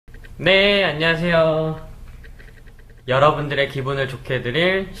네, 안녕하세요. 여러분들의 기분을 좋게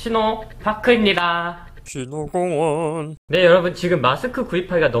해드릴 신호파크입니다. 신호공원. 네, 여러분 지금 마스크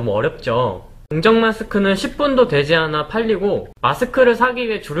구입하기가 너무 어렵죠? 공정 마스크는 10분도 되지 않아 팔리고 마스크를 사기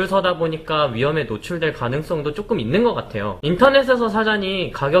위해 줄을 서다 보니까 위험에 노출될 가능성도 조금 있는 것 같아요. 인터넷에서 사자니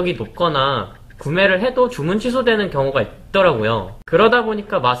가격이 높거나 구매를 해도 주문 취소되는 경우가 있더라고요. 그러다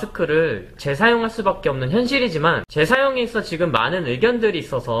보니까 마스크를 재사용할 수밖에 없는 현실이지만 재사용에 있어 지금 많은 의견들이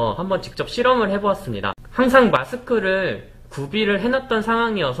있어서 한번 직접 실험을 해보았습니다. 항상 마스크를 구비를 해놨던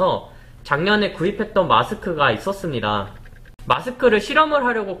상황이어서 작년에 구입했던 마스크가 있었습니다. 마스크를 실험을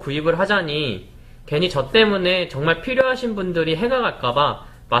하려고 구입을 하자니 괜히 저 때문에 정말 필요하신 분들이 해가 갈까봐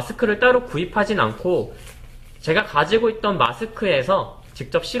마스크를 따로 구입하진 않고 제가 가지고 있던 마스크에서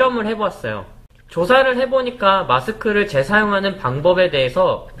직접 실험을 해보았어요. 조사를 해보니까 마스크를 재사용하는 방법에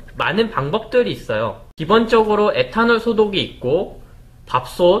대해서 많은 방법들이 있어요. 기본적으로 에탄올 소독이 있고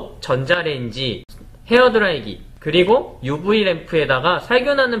밥솥, 전자레인지, 헤어드라이기, 그리고 UV 램프에다가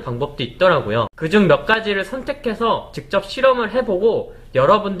살균하는 방법도 있더라고요. 그중 몇 가지를 선택해서 직접 실험을 해보고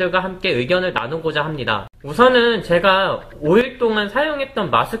여러분들과 함께 의견을 나누고자 합니다. 우선은 제가 5일 동안 사용했던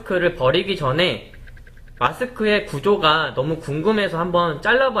마스크를 버리기 전에 마스크의 구조가 너무 궁금해서 한번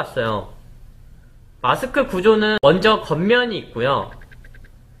잘라봤어요. 마스크 구조는 먼저 겉면이 있고요.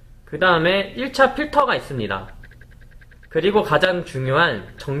 그 다음에 1차 필터가 있습니다. 그리고 가장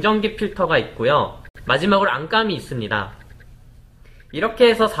중요한 정전기 필터가 있고요. 마지막으로 안감이 있습니다. 이렇게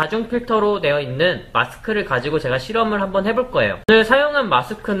해서 4중 필터로 되어 있는 마스크를 가지고 제가 실험을 한번 해볼 거예요. 오늘 사용한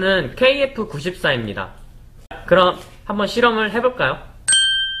마스크는 KF94입니다. 그럼 한번 실험을 해볼까요?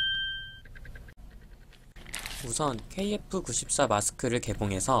 우선 KF94 마스크를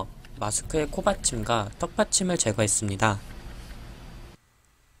개봉해서 마스크의 코받침과 턱받침을 제거했습니다.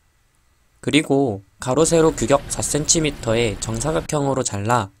 그리고 가로 세로 규격 4cm의 정사각형으로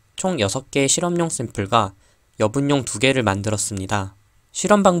잘라 총 6개의 실험용 샘플과 여분용 2개를 만들었습니다.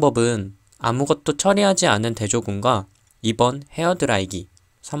 실험 방법은 아무것도 처리하지 않은 대조군과 2번 헤어드라이기,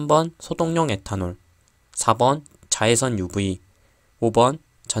 3번 소독용 에탄올, 4번 자외선 UV, 5번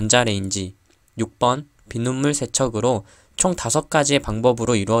전자레인지, 6번 비눗물 세척으로 총 5가지의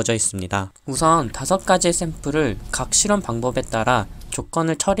방법으로 이루어져 있습니다. 우선 5가지의 샘플을 각 실험 방법에 따라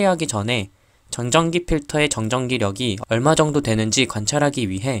조건을 처리하기 전에 정전기 필터의 정전기력이 얼마 정도 되는지 관찰하기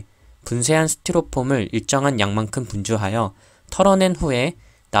위해 분쇄한 스티로폼을 일정한 양만큼 분주하여 털어낸 후에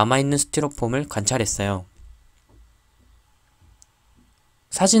남아있는 스티로폼을 관찰했어요.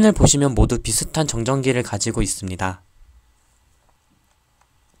 사진을 보시면 모두 비슷한 정전기를 가지고 있습니다.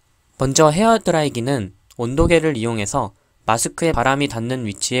 먼저 헤어드라이기는 온도계를 이용해서 마스크에 바람이 닿는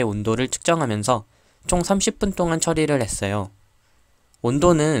위치의 온도를 측정하면서 총 30분 동안 처리를 했어요.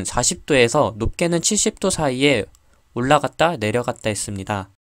 온도는 40도에서 높게는 70도 사이에 올라갔다 내려갔다 했습니다.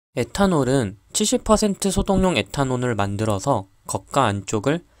 에탄올은 70% 소독용 에탄올을 만들어서 겉과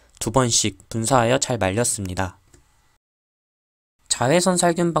안쪽을 2번씩 분사하여 잘 말렸습니다. 자외선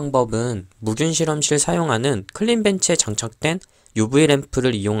살균 방법은 무균 실험실 사용하는 클린벤치에 장착된 UV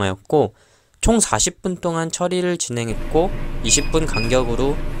램프를 이용하였고 총 40분 동안 처리를 진행했고 20분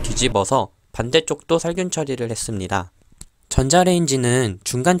간격으로 뒤집어서 반대쪽도 살균 처리를 했습니다. 전자레인지는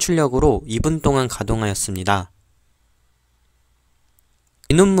중간 출력으로 2분 동안 가동하였습니다.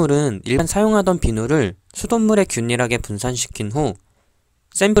 비눗물은 일반 사용하던 비누를 수돗물에 균일하게 분산시킨 후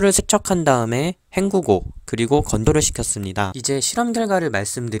샘플을 세척한 다음에 헹구고 그리고 건조를 시켰습니다. 이제 실험 결과를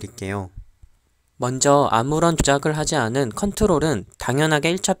말씀드릴게요. 먼저 아무런 조작을 하지 않은 컨트롤은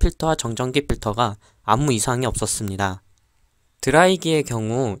당연하게 1차 필터와 정전기 필터가 아무 이상이 없었습니다. 드라이기의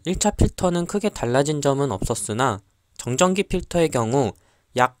경우 1차 필터는 크게 달라진 점은 없었으나 정전기 필터의 경우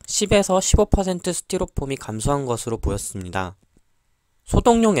약 10에서 15% 스티로폼이 감소한 것으로 보였습니다.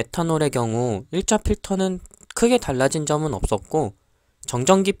 소독용 에탄올의 경우 1차 필터는 크게 달라진 점은 없었고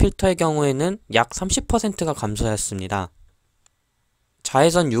정전기 필터의 경우에는 약 30%가 감소하였습니다.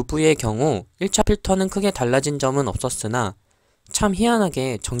 자외선 UV의 경우 1차 필터는 크게 달라진 점은 없었으나 참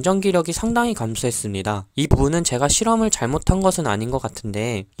희한하게 정전기력이 상당히 감소했습니다. 이 부분은 제가 실험을 잘못한 것은 아닌 것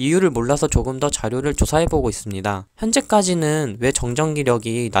같은데 이유를 몰라서 조금 더 자료를 조사해보고 있습니다. 현재까지는 왜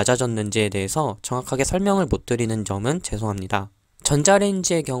정전기력이 낮아졌는지에 대해서 정확하게 설명을 못 드리는 점은 죄송합니다.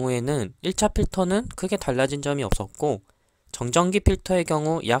 전자레인지의 경우에는 1차 필터는 크게 달라진 점이 없었고 정전기 필터의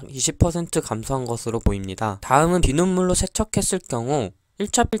경우 약 20% 감소한 것으로 보입니다. 다음은 비눗물로 세척했을 경우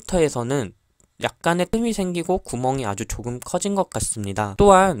 1차 필터에서는 약간의 틈이 생기고 구멍이 아주 조금 커진 것 같습니다.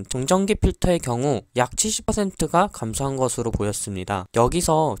 또한 정전기 필터의 경우 약 70%가 감소한 것으로 보였습니다.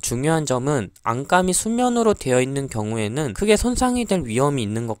 여기서 중요한 점은 안감이 수면으로 되어 있는 경우에는 크게 손상이 될 위험이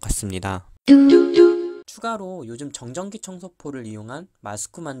있는 것 같습니다. 추가로 요즘 정전기 청소포를 이용한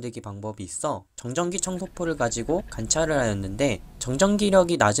마스크 만들기 방법이 있어 정전기 청소포를 가지고 관찰을 하였는데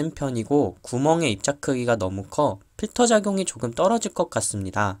정전기력이 낮은 편이고 구멍의 입자 크기가 너무 커 필터 작용이 조금 떨어질 것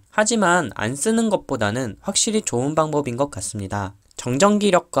같습니다. 하지만 안 쓰는 것보다는 확실히 좋은 방법인 것 같습니다.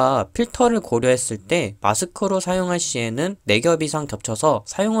 정전기력과 필터를 고려했을 때 마스크로 사용할 시에는 4겹 이상 겹쳐서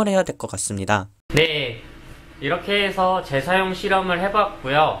사용을 해야 될 것 같습니다. 네, 이렇게 해서 재사용 실험을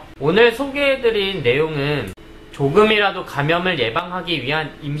해봤고요. 오늘 소개해드린 내용은 조금이라도 감염을 예방하기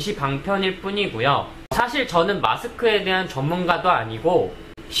위한 임시 방편일 뿐이고요. 사실 저는 마스크에 대한 전문가도 아니고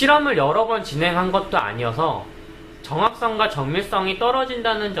실험을 여러 번 진행한 것도 아니어서 정확성과 정밀성이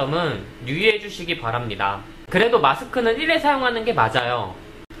떨어진다는 점은 유의해 주시기 바랍니다. 그래도 마스크는 1회 사용하는 게 맞아요.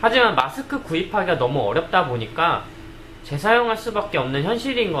 하지만 마스크 구입하기가 너무 어렵다 보니까 재사용할 수밖에 없는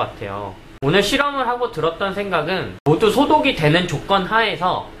현실인 것 같아요. 오늘 실험을 하고 들었던 생각은 모두 소독이 되는 조건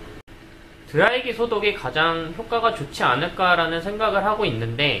하에서 드라이기 소독이 가장 효과가 좋지 않을까라는 생각을 하고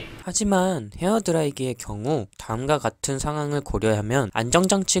있는데, 하지만 헤어드라이기의 경우 다음과 같은 상황을 고려하면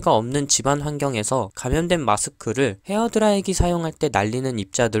안정장치가 없는 집안 환경에서 감염된 마스크를 헤어드라이기 사용할 때 날리는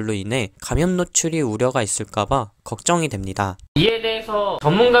입자들로 인해 감염 노출이 우려가 있을까봐 걱정이 됩니다. 이에 대해서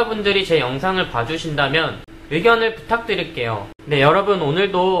전문가분들이 제 영상을 봐주신다면 의견을 부탁드릴게요. 네, 여러분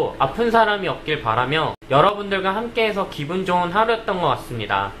오늘도 아픈 사람이 없길 바라며 여러분들과 함께해서 기분 좋은 하루였던 것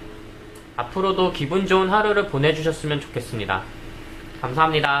같습니다. 앞으로도 기분 좋은 하루를 보내주셨으면 좋겠습니다.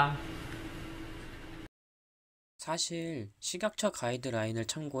 감사합니다. 사실 식약처 가이드라인을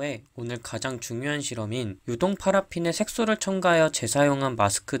참고해 오늘 가장 중요한 실험인 유동 파라핀에 색소를 첨가하여 재사용한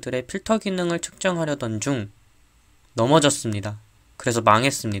마스크들의 필터 기능을 측정하려던 중 넘어졌습니다. 그래서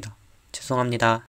망했습니다. 죄송합니다.